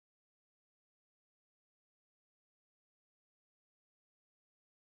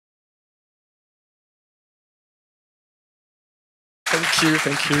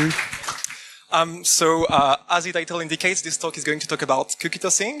Thank you. As the title indicates, this talk is going to talk about cookie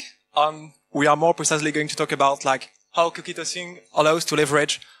tossing. We are more precisely going to talk about how cookie tossing allows to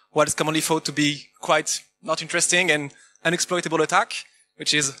leverage what is commonly thought to be quite not interesting and unexploitable attack,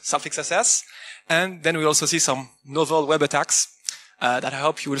 which is Self-XSS. And then we'll also see some novel web attacks that I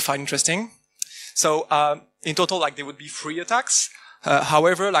hope you will find interesting. So in total, there would be 3 attacks.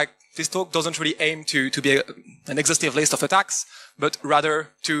 However, this talk doesn't really aim to be an exhaustive list of attacks, but rather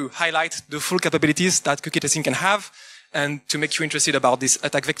to highlight the full capabilities that cookie tossing can have and to make you interested about this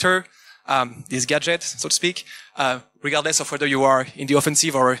attack vector, this gadget, so to speak, regardless of whether you are in the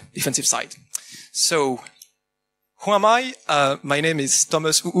offensive or defensive side. So, who am I? My name is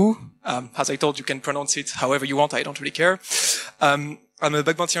Thomas Houhou. As I told, you can pronounce it however you want. I don't really care. I'm a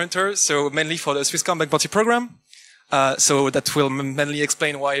bug bounty hunter, so mainly for the Swisscom bug bounty program. So that will mainly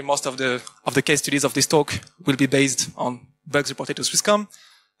explain why most of the case studies of this talk will be based on bugs reported to Swisscom.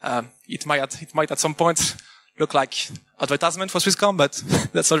 It might at some point look like advertisement for Swisscom, but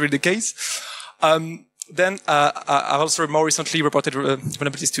that's not really the case. Then I also more recently reported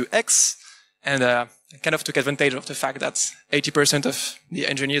vulnerabilities to X, and kind of took advantage of the fact that 80% of the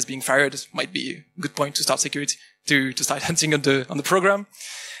engineers being fired might be a good point to start security, to start hunting on the program.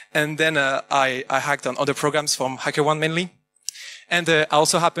 And then I hacked on other programs from HackerOne mainly. And I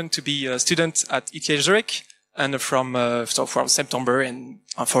also happened to be a student at ETH Zurich, and from September and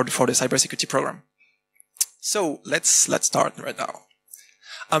for the cybersecurity program. So let's start right now.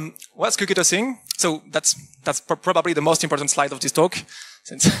 What's cookie tossing? So that's probably the most important slide of this talk,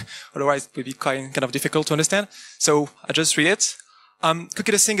 since otherwise it would be kind of difficult to understand. So I just read it.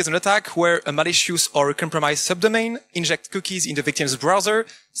 Cookie tossing is an attack where a malicious or a compromised subdomain injects cookies in the victim's browser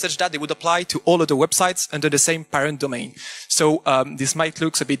such that they would apply to all other websites under the same parent domain. So this might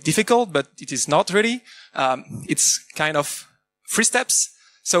look a bit difficult, but it is not really. It's kind of 3 steps.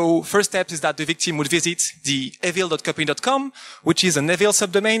 So first step is that the victim would visit the evil.company.com, which is an evil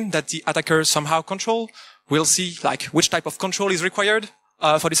subdomain that the attacker somehow control. We'll see which type of control is required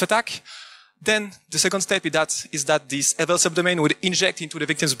for this attack. Then the second step is that this evil subdomain would inject into the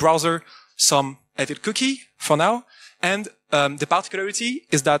victim's browser some evil cookie for now. And the particularity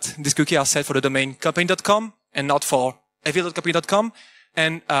is that these cookies are set for the domain company.com and not for evil.company.com.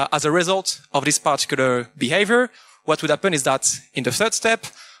 And as a result of this particular behavior, what would happen is that in the third step,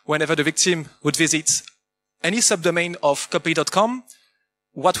 whenever the victim would visit any subdomain of company.com,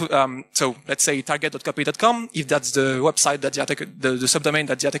 so let's say target.company.com, if that's the website that the attacker, the subdomain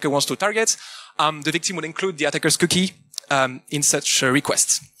that the attacker wants to target, the victim would include the attacker's cookie in such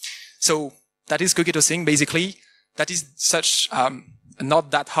requests. So that is cookie tossing, basically. That is such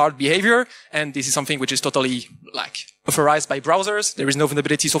not that hard behavior, and this is something which is totally authorized by browsers. There is no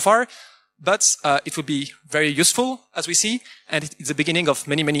vulnerability so far, but it would be very useful, as we see, and it's the beginning of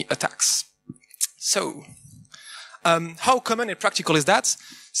many, many attacks. So how common and practical is that?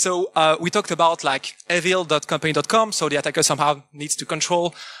 So we talked about evil.company.com, so the attacker somehow needs to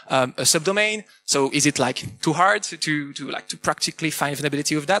control a subdomain. So is it too hard to practically find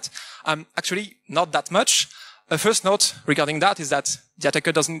vulnerability with that? Actually, not that much. A first note regarding that is that the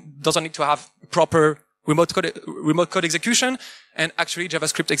attacker doesn't need to have proper remote code execution, and actually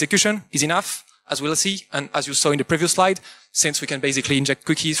JavaScript execution is enough, as we'll see, and as you saw in the previous slide, since we can basically inject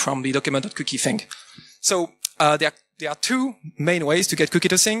cookies from the document.cookie thing. So there are 2 main ways to get cookie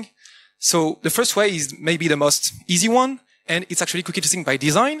tossing. So the first way is maybe the most easy one, and it's actually cookie tossing by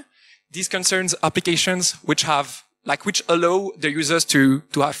design. This concerns applications which allow the users to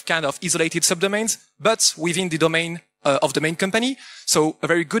have kind of isolated subdomains, but within the domain of the main company. So a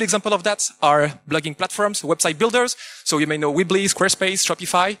very good example of that are blogging platforms, website builders. So you may know Weebly, Squarespace,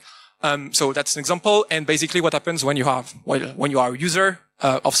 Shopify. So that's an example. And basically what happens when you are a user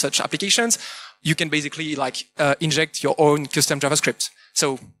of such applications, you can basically inject your own custom JavaScript.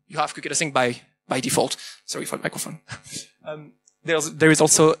 So you have cookie tossing by default. Sorry for the microphone. There is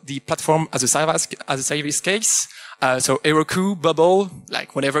also the platform as a service case. So Heroku, Bubble,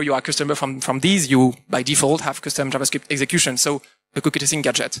 whenever you are a customer from these, you by default have custom JavaScript execution. So a cookie tossing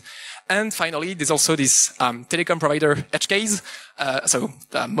gadget. And finally, there's also this telecom provider edge case. So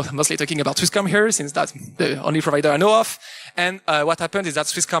mostly talking about Swisscom here, since that's the only provider I know of. And what happened is that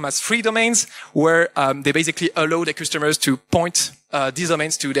Swisscom has 3 domains where they basically allow their customers to point these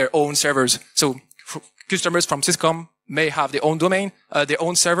domains to their own servers. So customers from Swisscom may have their own domain, their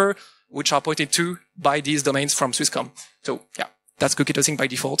own server, which are pointed to by these domains from Swisscom. So yeah, that's cookie tossing by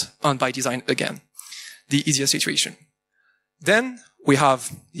default and by design again. The easiest situation. Then we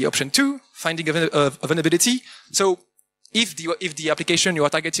have the option 2, finding a vulnerability. So if the application you are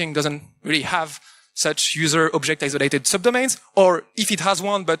targeting doesn't really have such user object isolated subdomains, or if it has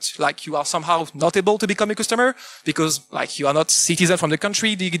one, but like you are somehow not able to become a customer because like you are not citizen from the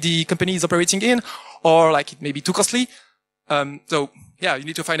country the company is operating in, or like it may be too costly. So yeah, you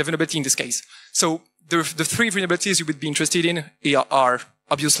need to find a vulnerability in this case. So the three vulnerabilities you would be interested in are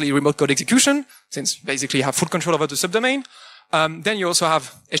obviously remote code execution, since basically you have full control over the subdomain. Then you also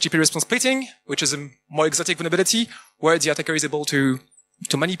have HTTP response splitting, which is a more exotic vulnerability where the attacker is able to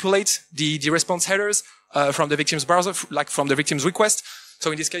manipulate the response headers from the victim's browser, like from the victim's request.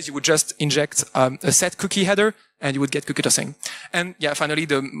 So in this case, you would just inject a set cookie header and you would get cookie tossing. And yeah, finally,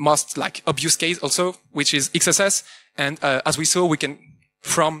 the most like obvious case also, which is XSS. And as we saw, we can,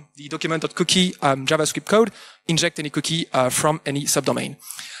 from the document.cookie JavaScript code, inject any cookie from any subdomain.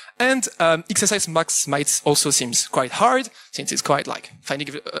 And XSS might also seems quite hard, since it's quite like finding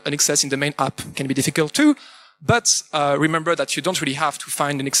an XSS in the main app can be difficult too. But remember that you don't really have to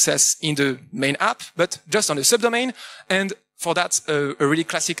find an XSS in the main app, but just on the subdomain. And for that, a really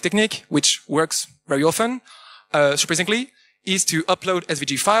classic technique, which works very often, surprisingly, is to upload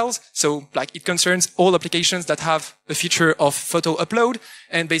SVG files. So like it concerns all applications that have a feature of photo upload.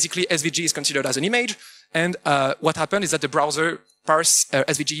 And basically SVG is considered as an image. And what happened is that the browser parse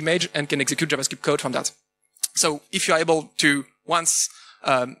SVG image and can execute JavaScript code from that. So if you are able to once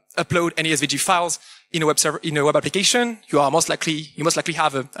upload any SVG files in a web server, in a web application, you most likely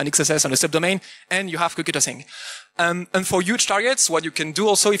have an XSS on a subdomain, and you have cookie tossing. And for huge targets, what you can do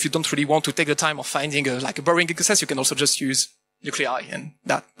also, if you don't really want to take the time of finding a boring XSS, you can also just use nuclei, and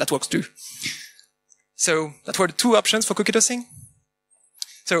that works too. So that were the two options for cookie tossing.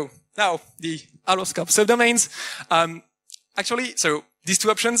 So now the out-of-scope subdomains. Actually, so these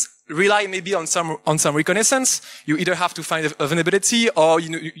two options rely maybe on some reconnaissance. You either have to find a vulnerability, or you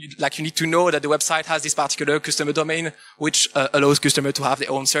need to know that the website has this particular customer domain, which allows customer to have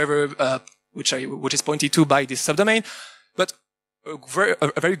their own server, which is pointed to by this subdomain. But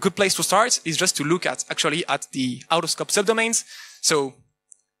a very good place to start is just to look at the out-of-scope subdomains. So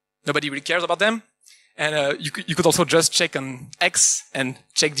nobody really cares about them. And you could also just check on X and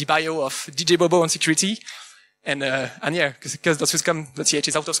check the bio of DJ Bobo on security. And yeah, because .swisscom.ch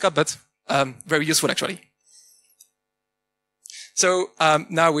is out of scope, but very useful actually. So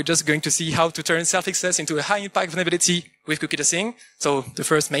now we're just going to see how to turn Self-XSS into a high-impact vulnerability with cookie tossing. So the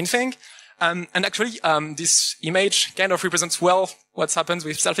first main thing. And actually, this image kind of represents well what happens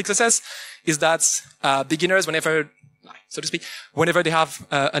with Self-XSS, is that beginners, whenever they have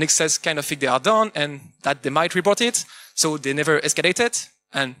an XSS kind of think they are done and that they might report it, so they never escalate it.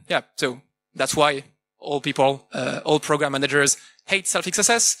 And yeah, so that's why all program managers hate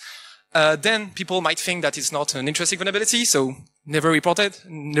Self-XSS. Then people might think that it's not an interesting vulnerability, so never report it.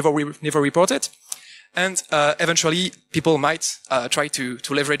 And eventually people might try to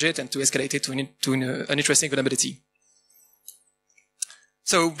leverage it and to escalate it to an interesting vulnerability.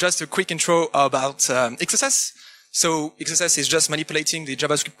 So just a quick intro about XSS. So XSS is just manipulating the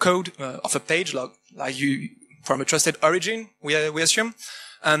JavaScript code of a page like you from a trusted origin, we assume.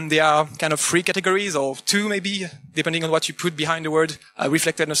 And there are kind of three categories, or two maybe, depending on what you put behind the word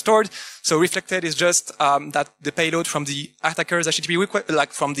reflected and stored. So reflected is just that the payload from the attacker's HTTP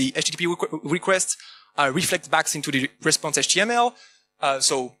request, from the HTTP request, reflects back into the response HTML.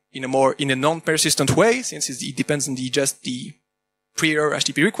 So in a non-persistent way, since it depends on just the prior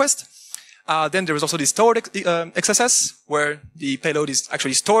HTTP request. Then there is also the stored XSS, where the payload is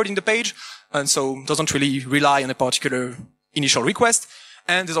actually stored in the page, and so doesn't really rely on a particular initial request.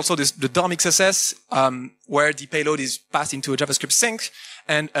 And there's also the DOM XSS, where the payload is passed into a JavaScript sink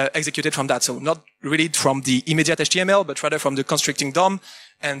and executed from that. So not really from the immediate HTML, but rather from the constricting DOM,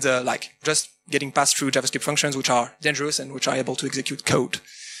 and just getting passed through JavaScript functions, which are dangerous and which are able to execute code.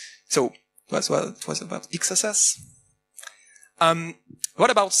 So that's what it was about XSS. What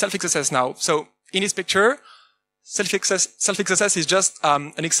about Self-XSS now? So in this picture, Self-XSS is just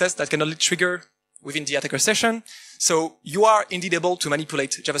an XSS that can only trigger within the attacker session. So you are indeed able to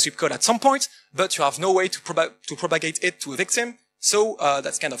manipulate JavaScript code at some point, but you have no way to propagate it to a victim. So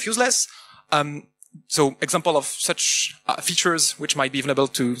that's kind of useless. So example of such features which might be vulnerable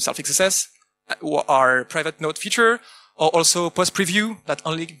to Self-XSS are private node feature, or also post preview that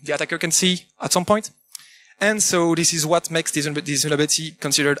only the attacker can see at some point. And so this is what makes this vulnerability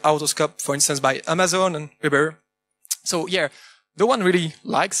considered out of scope, for instance, by Amazon and Uber. So yeah, no one really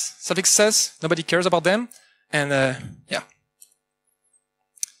likes Self-XSS. Nobody cares about them. And yeah.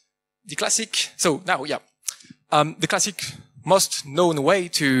 The classic most known way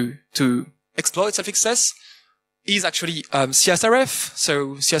to exploit Self-XSS is actually CSRF.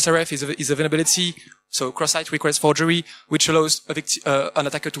 So CSRF is a vulnerability so cross-site request forgery, which allows an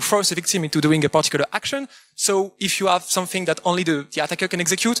attacker to force a victim into doing a particular action. So if you have something that only the attacker can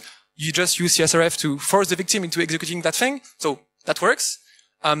execute, you just use CSRF to force the victim into executing that thing. So that works.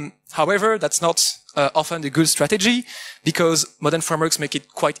 However, that's not often a good strategy because modern frameworks make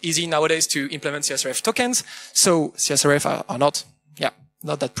it quite easy nowadays to implement CSRF tokens. So CSRF are not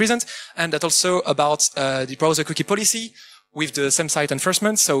that present. And that's also about the browser cookie policy with the same site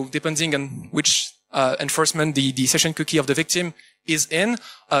enforcement. So depending on which enforcement the session cookie of the victim is in,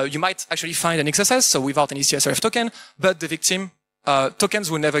 you might actually find an XSS, so without any CSRF token, but the victim tokens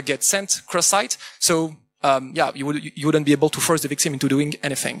will never get sent cross-site. So you wouldn't be able to force the victim into doing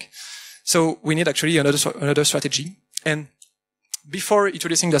anything. So we need actually another strategy. And before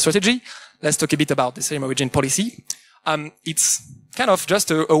introducing the strategy, let's talk a bit about the same origin policy. It's kind of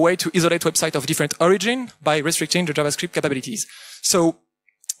just a way to isolate websites of different origin by restricting the JavaScript capabilities. So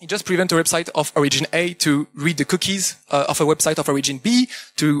it just prevents a website of origin A to read the cookies of a website of origin B,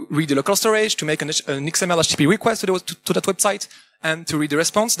 to read the local storage, to make an XML HTTP request to that website, and to read the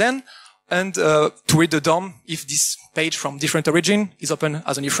response then, and to read the DOM if this page from different origin is open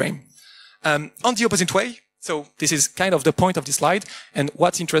as a new frame. On the opposite way, so this is kind of the point of this slide, and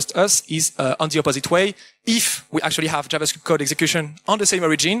what interests us is on the opposite way, if we actually have JavaScript code execution on the same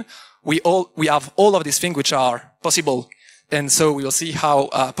origin, we have all of these things which are possible. And so we will see how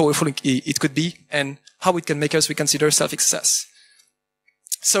powerful it could be and how it can make us reconsider self-XSS.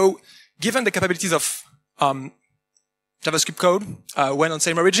 So given the capabilities of JavaScript code when on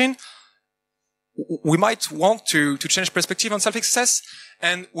same origin, we might want to change perspective on self-XSS,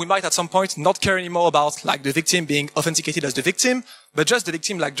 and we might at some point not care anymore about like the victim being authenticated as the victim, but just the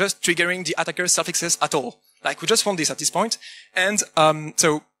victim like just triggering the attacker's self-XSS at all. Like we just want this at this point. And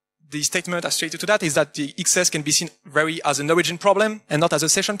so the statement associated to that is that the XS can be seen very as an origin problem and not as a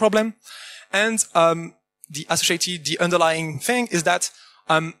session problem. And the underlying thing is that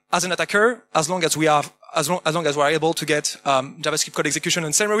as an attacker, as long as we are able to get JavaScript code execution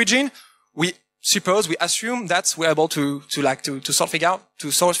on same origin, we assume that we're able to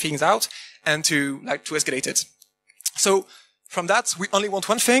sort things out and to escalate it. So from that, we only want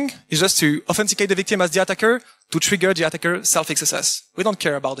one thing, is just to authenticate the victim as the attacker to trigger the attacker self-XSS. We don't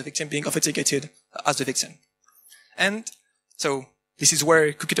care about the victim being authenticated as the victim. And so this is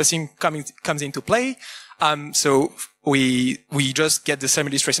where cookie tossing comes into play. So we just get the same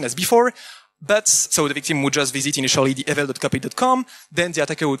illustration as before. But, so the victim would just visit initially the eval.copy.com, then the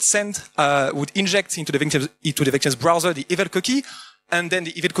attacker would inject into the victim's browser the eval cookie, and then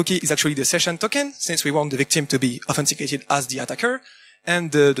the eval cookie is actually the session token, since we want the victim to be authenticated as the attacker.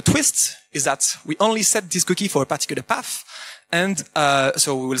 And the twist is that we only set this cookie for a particular path, and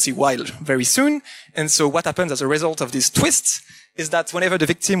so we will see why very soon. And so what happens as a result of this twist is that whenever the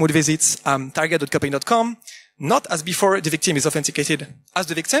victim would visit target.copy.com, not as before, the victim is authenticated as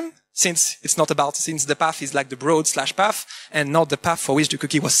the victim, since the path is like the broad / path and not the path for which the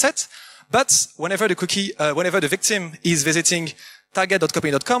cookie was set. But whenever the victim is visiting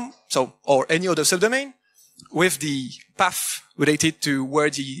target.copy.com, or any other subdomain, with the path related to where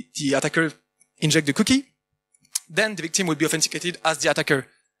the attacker inject the cookie, then the victim will be authenticated as the attacker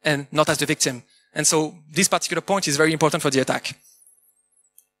and not as the victim. And so this particular point is very important for the attack.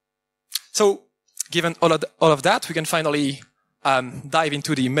 So given all of that, we can finally dive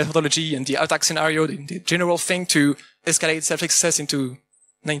into the methodology and the attack scenario, the general thing to escalate self-XSS into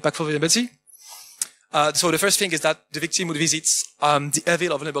an impactful vulnerability. So the first thing is that the victim would visit the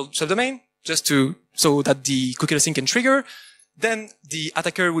eval of vulnerable subdomain so that the cookie tossing can trigger. Then the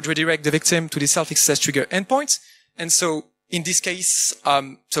attacker would redirect the victim to the self-XSS trigger endpoint. And so in this case,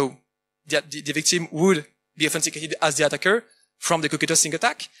 the victim would be authenticated as the attacker from the cookie tossing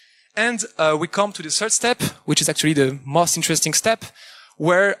attack. And we come to the third step, which is actually the most interesting step,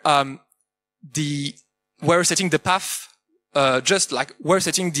 where we're setting the path, just like we're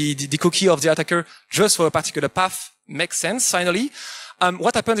setting the cookie of the attacker just for a particular path. Makes sense, finally.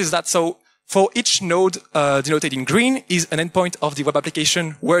 What happens is that, so for each node denoted in green is an endpoint of the web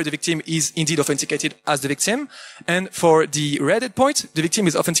application where the victim is indeed authenticated as the victim. And for the red endpoint, the victim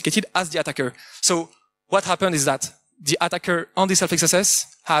is authenticated as the attacker. So what happened is that the attacker on the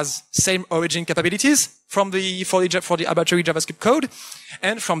self-XSS has same origin capabilities for the arbitrary JavaScript code.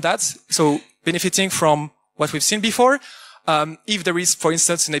 And from that, so benefiting from what we've seen before, if there is, for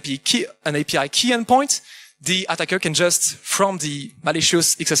instance, an API key endpoint, the attacker can just, from the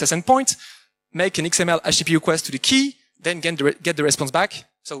malicious XSS endpoint, make an XML HTTP request to the key, then get the response back.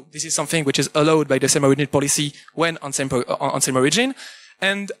 So this is something which is allowed by the same origin policy when on same origin.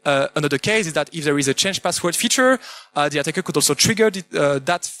 And another case is that if there is a change password feature, the attacker could also trigger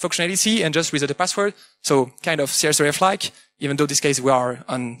that functionality and just reset the password. So kind of CSRF-like, even though in this case we are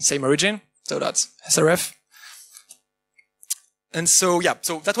on same origin. So that's SRF. And so, yeah,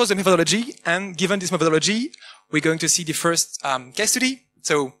 so that was the methodology. And given this methodology, we're going to see the first case study.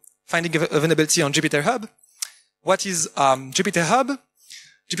 So finding a vulnerability on Jupyter Hub. What is Jupyter Hub?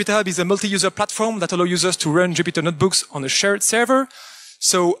 Jupyter Hub is a multi-user platform that allows users to run Jupyter notebooks on a shared server.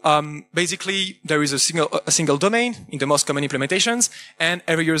 So basically, there is a single domain in the most common implementations, and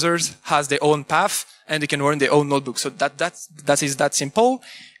every user has their own path, and they can run their own notebook. So that is that simple.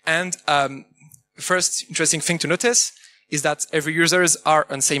 And first interesting thing to notice is that every users are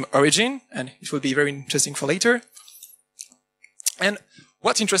on same origin, and it will be very interesting for later. And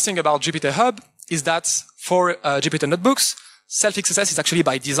what's interesting about Jupyter Hub is that for Jupyter notebooks, Self-XSS is actually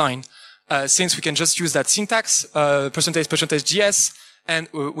by design, since we can just use that syntax, %, and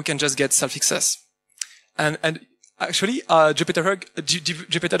we can just get Self-XSS. And actually,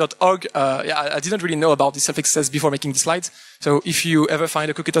 Jupyter.org, I didn't really know about the Self-XSS before making the slides. So if you ever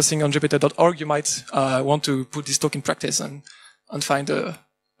find a cookie tossing on Jupyter.org, you might want to put this talk in practice and find a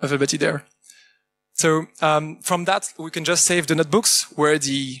vulnerability there. So from that, we can just save the notebooks where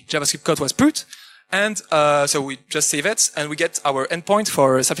the JavaScript code was put. And so we just save it, and we get our endpoint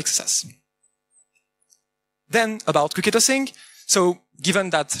for Self-XSS. Then about cookie tossing. So given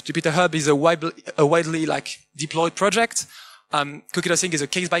that Jupyter Hub is a widely like deployed project, cookie tossing is a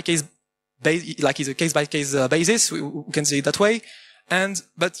case-by-case basis. We can say it that way.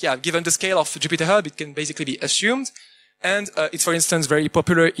 But yeah, given the scale of Jupyter Hub, it can basically be assumed. And it's, for instance, very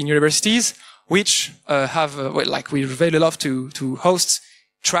popular in universities, which have we really love to host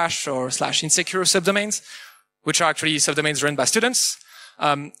trash or / insecure subdomains, which are actually subdomains run by students.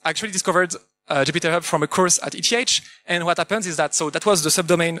 I actually discovered Jupyter Hub from a course at ETH, and what happens is that, so that was the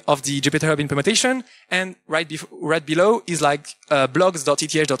subdomain of the Jupyter Hub implementation, and right below is like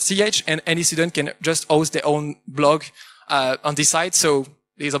blogs.eth.ch, and any student can just host their own blog on this site. So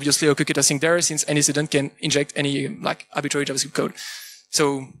there's obviously a cookie tossing there, since any student can inject any like arbitrary JavaScript code.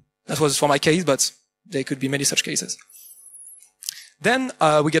 So that was for my case, but there could be many such cases. Then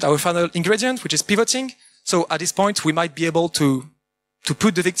we get our final ingredient, which is pivoting. So at this point, we might be able to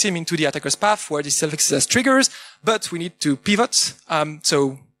put the victim into the attacker's path where the Self-XSS triggers, but we need to pivot,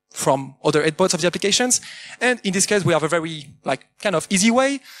 so from other endpoints of the applications. And in this case, we have a very kind of easy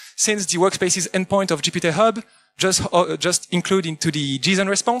way, since the workspaces endpoint of Jupyter Hub just include into the JSON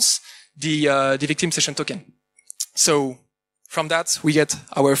response the victim session token. So from that, we get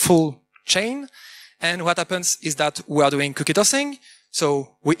our full chain. And what happens is that we are doing cookie tossing.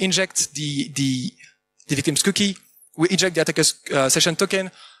 So we inject the victim's cookie. We inject the attacker's session token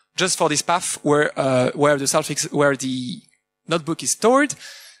just for this path where the notebook is stored.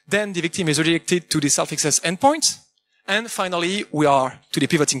 Then the victim is redirected to the Self-XSS endpoint. And finally, we are to the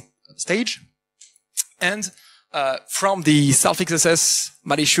pivoting stage. And from the Self-XSS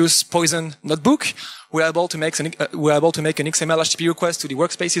malicious poison notebook, we're able to make an XML HTTP request to the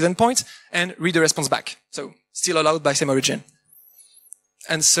workspaces endpoint and read the response back. So still allowed by same origin.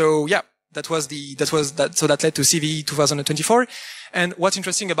 And so, yeah, that led to CVE 2024. And what's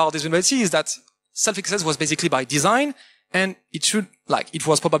interesting about this vulnerability is that Self-XSS was basically by design, and it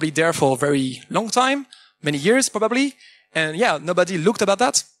was probably there for a very long time, many years probably. And yeah, nobody looked about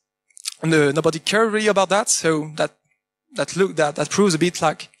that. And nobody cared really about that. So that proves a bit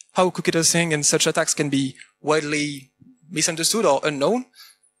like how cookie tossing and such attacks can be widely misunderstood or unknown.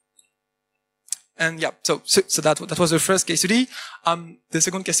 And yeah, so that was the first case study. The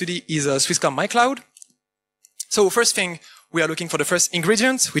second case study is Swisscom MyCloud. So first thing, we are looking for the first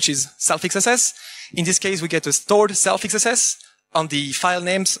ingredient, which is Self-XSS. In this case, we get a stored Self-XSS on the file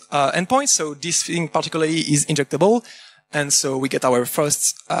names endpoint. So this thing particularly is injectable. And so we get our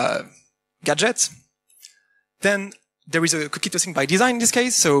first gadget. Then there is a cookie tossing by design in this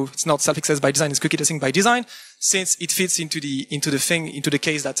case. So it's not Self-XSS by design, it's cookie tossing by design, since it fits into the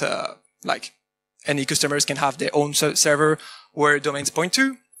case that any customers can have their own server where domains point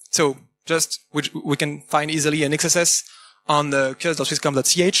to. So we can find easily an XSS on the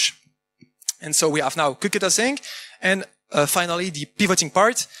curse.swisscom.ch. And so we have now cookie tossing. And finally, the pivoting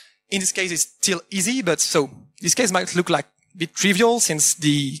part. In this case, it's still easy, but so this case might look like a bit trivial, since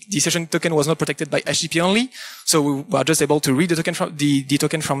the session token was not protected by HTTP only. So we are just able to read the token from the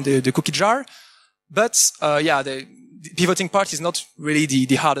token from the cookie jar. But yeah, the pivoting part is not really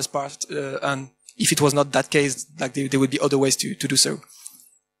the hardest part. And if it was not that case, there would be other ways to do so.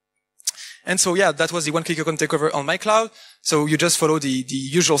 And so, yeah, that was the one-click account takeover on my cloud. So you just follow the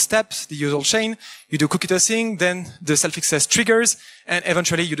usual steps, the usual chain. You do cookie tossing, then the self-XSS triggers, and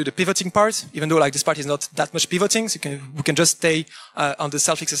eventually you do the pivoting part, even though like this part is not that much pivoting. So we can just stay on the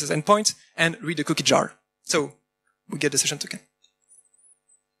self-XSS endpoint and read the cookie jar. So we get the session token.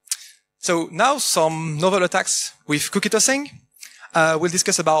 So now some novel attacks with cookie tossing. We'll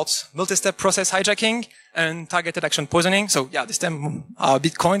discuss about multi-step process hijacking and targeted action poisoning. So yeah, this term are a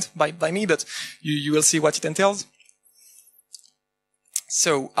bit coined by me, but you will see what it entails.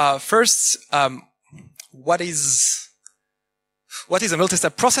 So first, what is a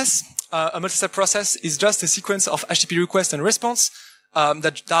multi-step process? A multi-step process is just a sequence of HTTP request and response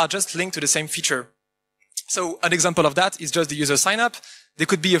that are just linked to the same feature. So an example of that is just the user sign up. There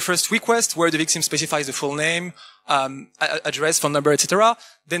could be a first request where the victim specifies the full name, address, phone number, etc.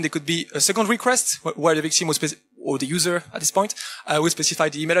 Then there could be a second request where the victim or the user at this point would specify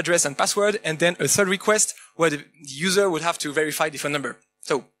the email address and password, and then a third request where the user would have to verify the phone number.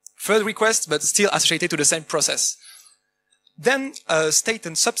 So third request, but still associated to the same process. Then state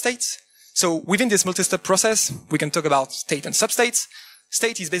and substate. So within this multi-step process, we can talk about state and substate.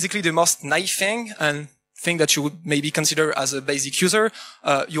 State is basically the most naive thing and thing that you would maybe consider as a basic user.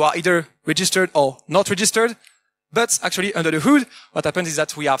 You are either registered or not registered. But actually, under the hood, what happens is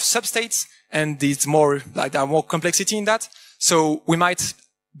that we have substates, and it's more like there are more complexity in that. So we might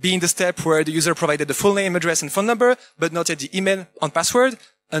be in the step where the user provided the full name, address, and phone number, but not yet the email and password,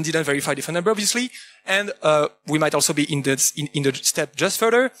 and didn't verify the phone number, obviously. And we might also be in the step just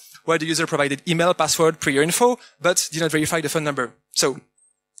further, where the user provided email, password, prior info, but didn't verify the phone number. So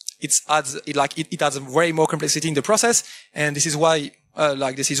it adds way more complexity in the process, and this is why,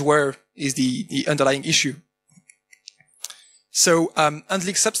 this is where is the underlying issue. So,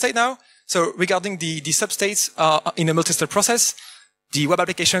 handling substate now. So regarding the substates, in a multi-step process, the web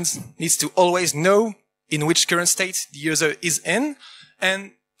applications needs to always know in which current state the user is in.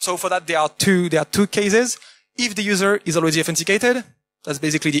 And so for that, there are two cases. If the user is already authenticated, that's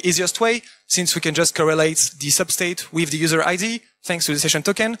basically the easiest way, since we can just correlate the substate with the user ID, thanks to the session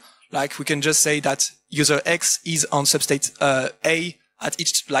token. Like we can just say that user X is on substate A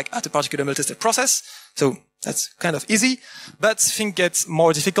at a particular multi-step process. So that's kind of easy, but things get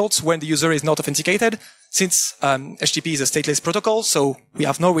more difficult when the user is not authenticated, since HTTP is a stateless protocol, so we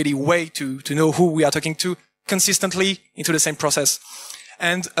have no really way to know who we are talking to consistently into the same process.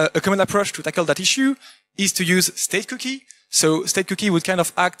 And a common approach to tackle that issue is to use state cookie. So state cookie would kind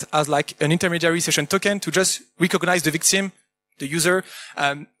of act as like an intermediary session token to just recognize the victim, the user,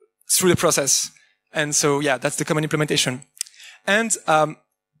 through the process. And so yeah, that's the common implementation. And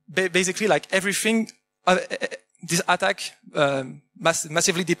basically, like everything, this attack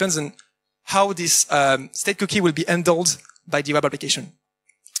massively depends on how this state cookie will be handled by the web application.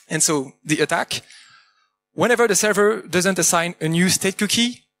 And so the attack, whenever the server doesn't assign a new state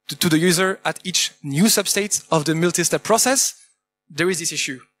cookie to the user at each new substate of the multi-step process, there is this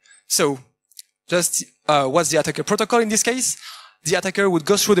issue. So just what's the attacker protocol in this case? The attacker would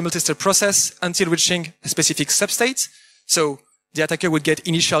go through the multi-step process until reaching a specific substate. So the attacker would get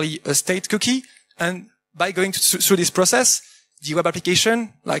initially a state cookie, and by going through this process, the web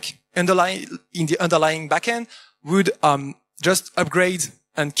application, like in the underlying backend, would just upgrade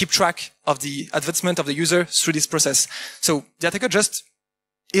and keep track of the advancement of the user through this process. So the attacker just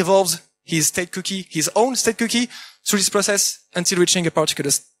evolves his state cookie, his own state cookie, through this process until reaching a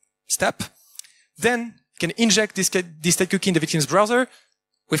particular step. Then can inject this state cookie in the victim's browser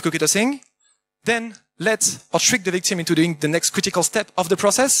with cookie tossing, then let or trick the victim into doing the next critical step of the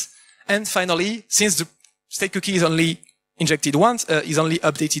process. And finally, since the state cookie is only injected once, is only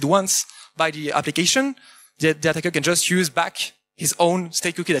updated once by the application, the attacker can just use back his own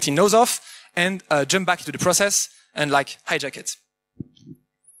state cookie that he knows of and jump back into the process and like hijack it.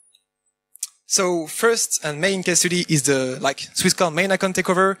 So first and main case study is the like Swisscom main account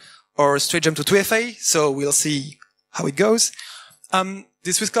takeover or straight jump to 2FA. So we'll see how it goes. The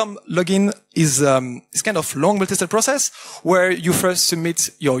Swisscom login is kind of long multi-step process where you first submit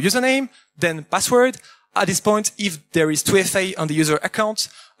your username, then password. At this point, if there is 2FA on the user account,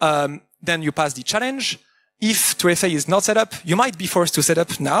 then you pass the challenge. If 2FA is not set up, you might be forced to set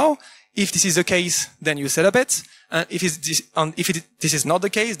up now. If this is the case, then you set up it. If this is not the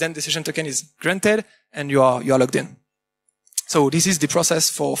case, then the session token is granted and you are logged in. So this is the process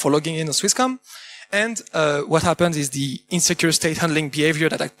for logging in on Swisscom. And what happens is the insecure state handling behavior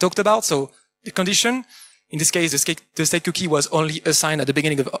that I talked about. So the condition, in this case, the state cookie was only assigned at the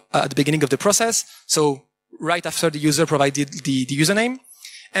beginning of the process. So right after the user provided the username,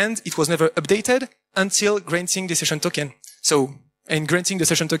 and it was never updated until granting the session token. So and granting the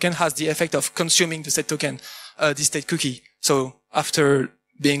session token has the effect of consuming the state token, the state cookie. So after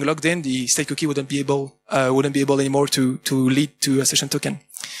being logged in, the state cookie wouldn't be able anymore to lead to a session token.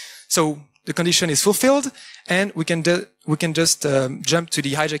 So the condition is fulfilled, and we can just jump to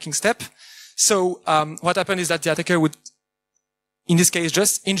the hijacking step. So what happened is that the attacker would, in this case,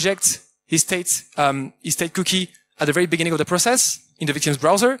 just inject his state cookie at the very beginning of the process in the victim's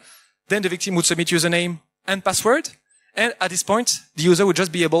browser. Then the victim would submit username and password, and at this point, the user would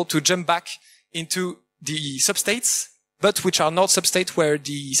just be able to jump back into the substates, but which are not substate where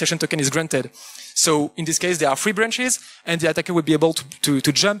the session token is granted. So in this case, there are 3 branches, and the attacker would be able to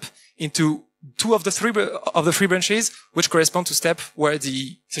jump into 2 of the 3 branches, which correspond to step where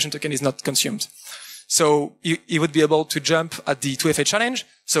the session token is not consumed. So he would be able to jump at the 2FA challenge.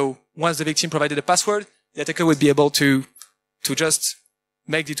 So once the victim provided a password, the attacker would be able to just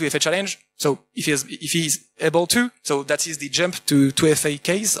make the 2FA challenge. So if he is able to, so that is the jump to 2FA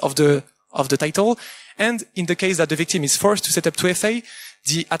case of the title. And in the case that the victim is forced to set up 2FA,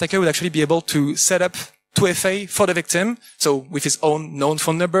 the attacker would actually be able to set up 2FA for the victim, so with his own known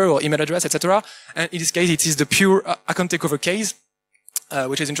phone number or email address, etc. And in this case, it is the pure account takeover case,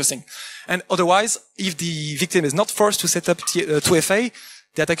 which is interesting. And otherwise, if the victim is not forced to set up 2FA,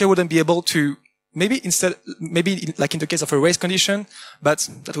 the attacker wouldn't be able to, maybe like in the case of a race condition, but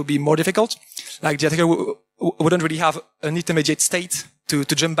that would be more difficult. Like the attacker wouldn't really have an intermediate state to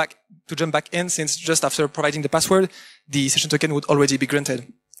jump back in, since just after providing the password, the session token would already be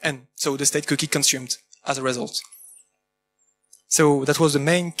granted. And so the state cookie consumed as a result. So that was the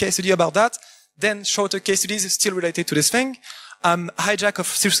main case study about that. Then shorter case studies still related to this thing. Hijack of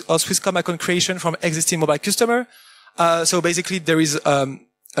Swisscom account creation from existing mobile customer. So basically there is a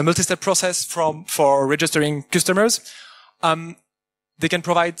multi-step process for registering customers. They can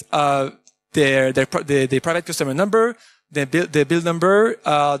provide their private customer number, their bill number,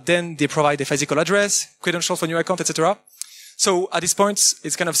 then they provide a physical address, credentials for new account, etc. So at this point,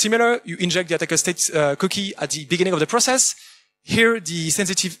 it's kind of similar. You inject the attacker state cookie at the beginning of the process. Here, the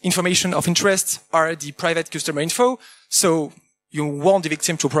sensitive information of interest are the private customer info. So you want the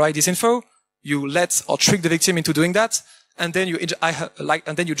victim to provide this info. You let or trick the victim into doing that, and then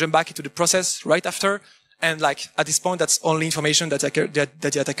you jump back into the process right after. And like at this point, that's only information that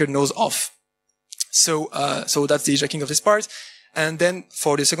the attacker knows of. So that's the hijacking of this part. And then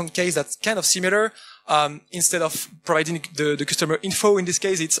for the second case, that's kind of similar. Instead of providing the customer info, in this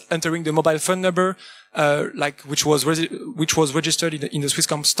case, it's entering the mobile phone number, which was registered in the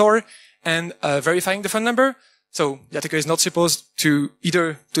Swisscom store, and verifying the phone number. So the attacker is not supposed to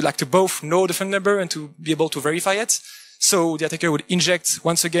to both know the phone number and to be able to verify it. So the attacker would inject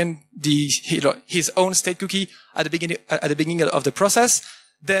once again his own state cookie at the beginning of the process.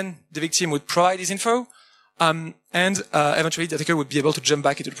 Then the victim would provide his info, and eventually the attacker would be able to jump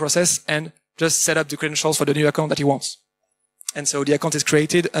back into the process and just set up the credentials for the new account that he wants. And so the account is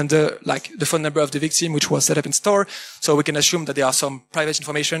created under the phone number of the victim, which was set up in store. So we can assume that there are some private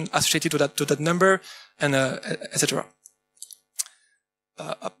information associated to that number, and etc.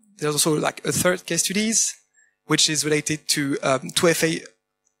 There's also a third case studies, which is related to 2FA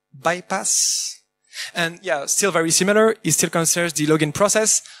bypass. And yeah, still very similar. It still concerns the login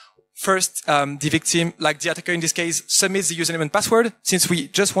process. First, the victim, like the attacker in this case, submits the username and password. Since we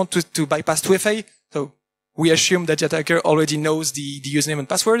just want to bypass 2FA, so we assume that the attacker already knows the username and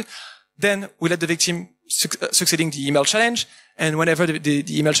password. Then we let the victim succeeding the email challenge. And whenever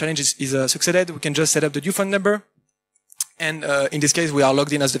the email challenge is succeeded, we can just set up the new phone number. And in this case, we are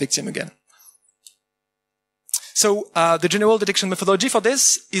logged in as the victim again. So the general detection methodology for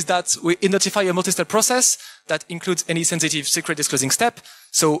this is that we identify a multi-step process that includes any sensitive secret disclosing step.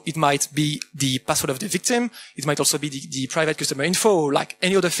 So it might be the password of the victim. It might also be the private customer info, like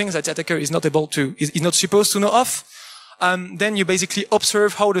any other things that the attacker is not supposed to know of. Then you basically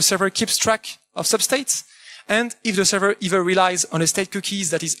observe how the server keeps track of substates. And if the server either relies on a state cookies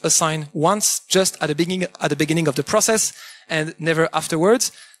that is assigned once, just at the beginning of the process and never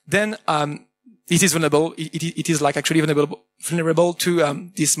afterwards, then it is vulnerable. It is actually vulnerable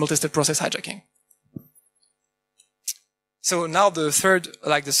to this multi-step process hijacking. So now the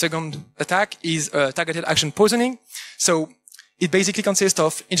second attack is targeted action poisoning. So it basically consists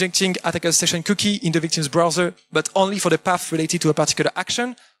of injecting attacker's session cookie in the victim's browser, but only for the path related to a particular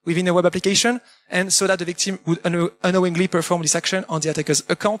action within a web application, and so that the victim would unknowingly perform this action on the attacker's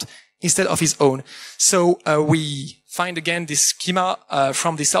account instead of his own. So we find again this schema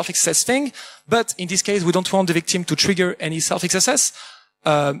from the Self-XSS thing, but in this case we don't want the victim to trigger any Self-XSS,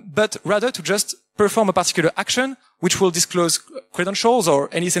 but rather to just perform a particular action which will disclose credentials or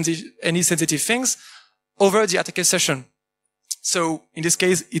any sensitive things over the attacker session. So in this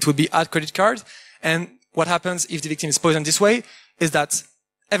case, it would be add credit card. And what happens if the victim is poisoned this way is that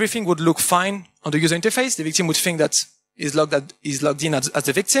everything would look fine on the user interface. The victim would think that is logged in as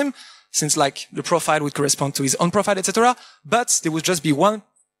the victim, since like the profile would correspond to his own profile, etc. But there would just be one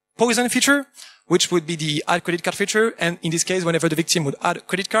poison feature, which would be the add credit card feature. And in this case, whenever the victim would add a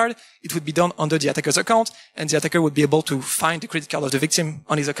credit card, it would be done under the attacker's account, and the attacker would be able to find the credit card of the victim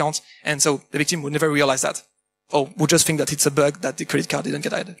on his account. And so the victim would never realize that, or would just think that it's a bug that the credit card didn't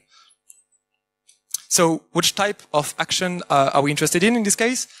get added. So which type of action are we interested in this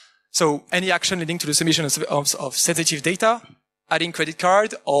case? So any action leading to the submission of sensitive data, adding credit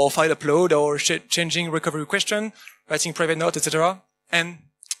card, or file upload, or changing recovery question, writing private note, etc. And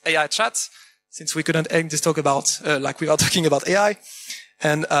AI chat, since we couldn't end this talk about, like we are talking about AI.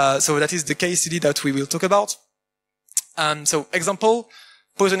 And so that is the case study that we will talk about. So example,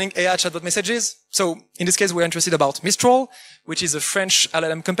 poisoning AI chatbot messages. So in this case, we're interested about Mistral, which is a French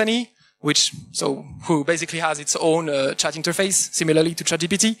LLM company, who basically has its own chat interface, similarly to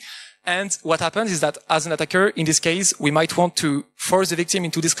ChatGPT. And what happens is that as an attacker, in this case, we might want to force the victim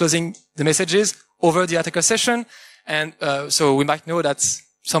into disclosing the messages over the attacker session. And so we might know that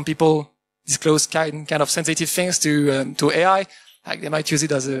some people disclose kind of sensitive things to AI, like they might use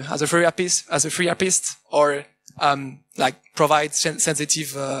it as a free APIst, or like provide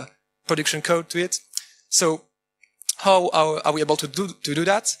sensitive production code to it. So how are we able to do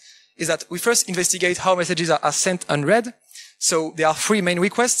that? Is that we first investigate how messages are sent unread. So there are three main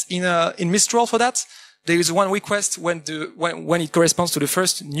requests in Mistral for that. There is one request when it corresponds to the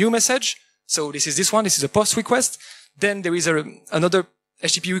first new message. So this is one. This is a post request. Then there is another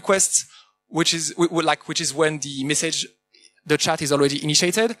HTTP request, which is when the chat is already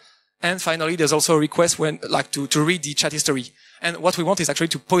initiated. And finally, there's also a request when to read the chat history. And what we want is actually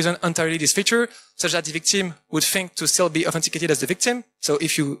to poison entirely this feature, such that the victim would think to still be authenticated as the victim. So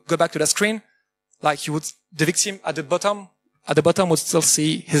if you go back to that screen, the victim at the bottom would still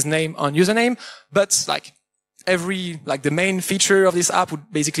see his name on username, but the main feature of this app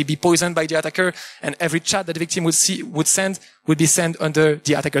would basically be poisoned by the attacker, and every chat that the victim would send would be sent under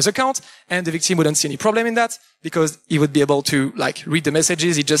the attacker's account, and the victim wouldn't see any problem in that because he would be able to read the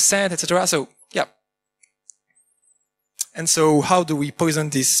messages he just sent, etc. So yeah. And so how do we poison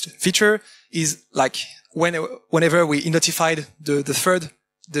this feature? Is whenever we notified the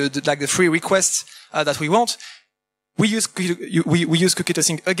three requests that we want, we use cookie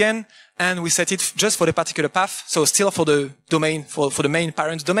tossing again, and we set it just for the particular path. So still for the domain, for the main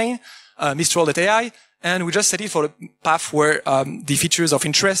parent domain, Mistral.ai, and we just set it for the path where the features of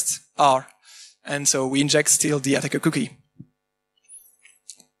interest are. And so we inject still the attacker cookie.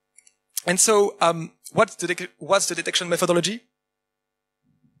 And so what's the detection methodology?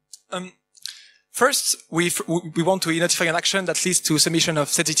 First, we want to identify an action that leads to submission of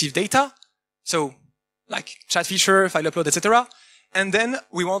sensitive data. So like chat feature, file upload, etc. And then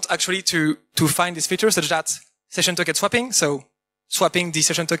we want actually to find this feature such that session token swapping, so swapping the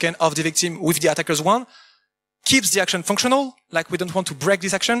session token of the victim with the attacker's one, keeps the action functional. Like we don't want to break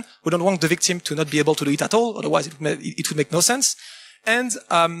this action. We don't want the victim to not be able to do it at all. Otherwise it would make no sense. And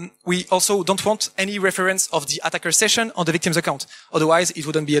we also don't want any reference of the attacker session on the victim's account. Otherwise it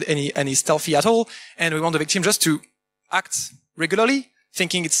wouldn't be any stealthy at all. And we want the victim just to act regularly,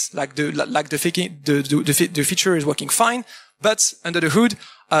 thinking it's the feature is working fine, but under the hood,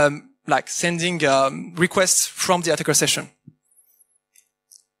 sending requests from the attacker session.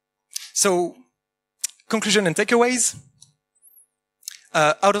 So, conclusion and takeaways.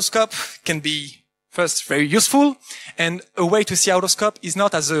 Out of scope can be first very useful, and a way to see out of scope is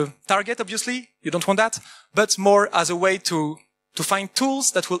not as a target, obviously, you don't want that, but more as a way to find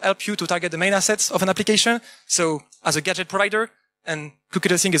tools that will help you to target the main assets of an application. So, as a gadget provider, and cookie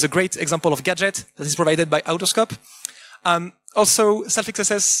tossing is a great example of gadget that is provided by Autoscope. Also,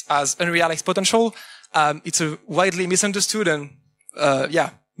 Self-XSS has unrealized potential. It's a widely misunderstood and,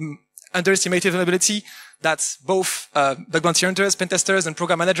 underestimated vulnerability that both bug bounty hunters, pen testers, and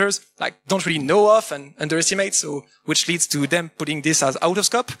program managers don't really know of and underestimate. So, which leads to them putting this as out of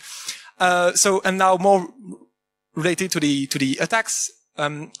scope. And now more related to the attacks,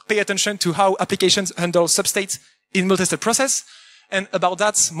 pay attention to how applications handle substates in multi-step process. And about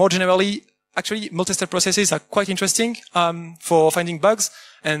that, more generally, actually, multi-step processes are quite interesting for finding bugs.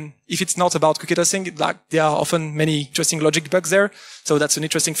 And if it's not about cookie tossing, there are often many interesting logic bugs there. So that's an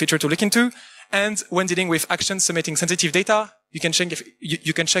interesting feature to look into. And when dealing with actions submitting sensitive data, you can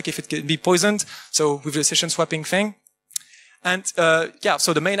check if it can be poisoned. So with the session swapping thing. And yeah,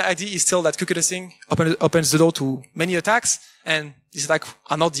 so the main idea is still that cookie tossing opens the door to many attacks, and these attacks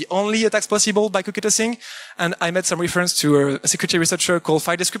are not the only attacks possible by cookie tossing. And I made some reference to a security researcher called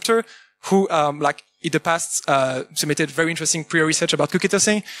File Descriptor, who like in the past submitted very interesting pre-research about cookie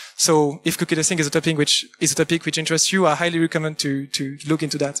tossing. So if cookie tossing is a topic which interests you, I highly recommend to look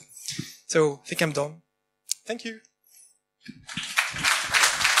into that. So I think I'm done. Thank you.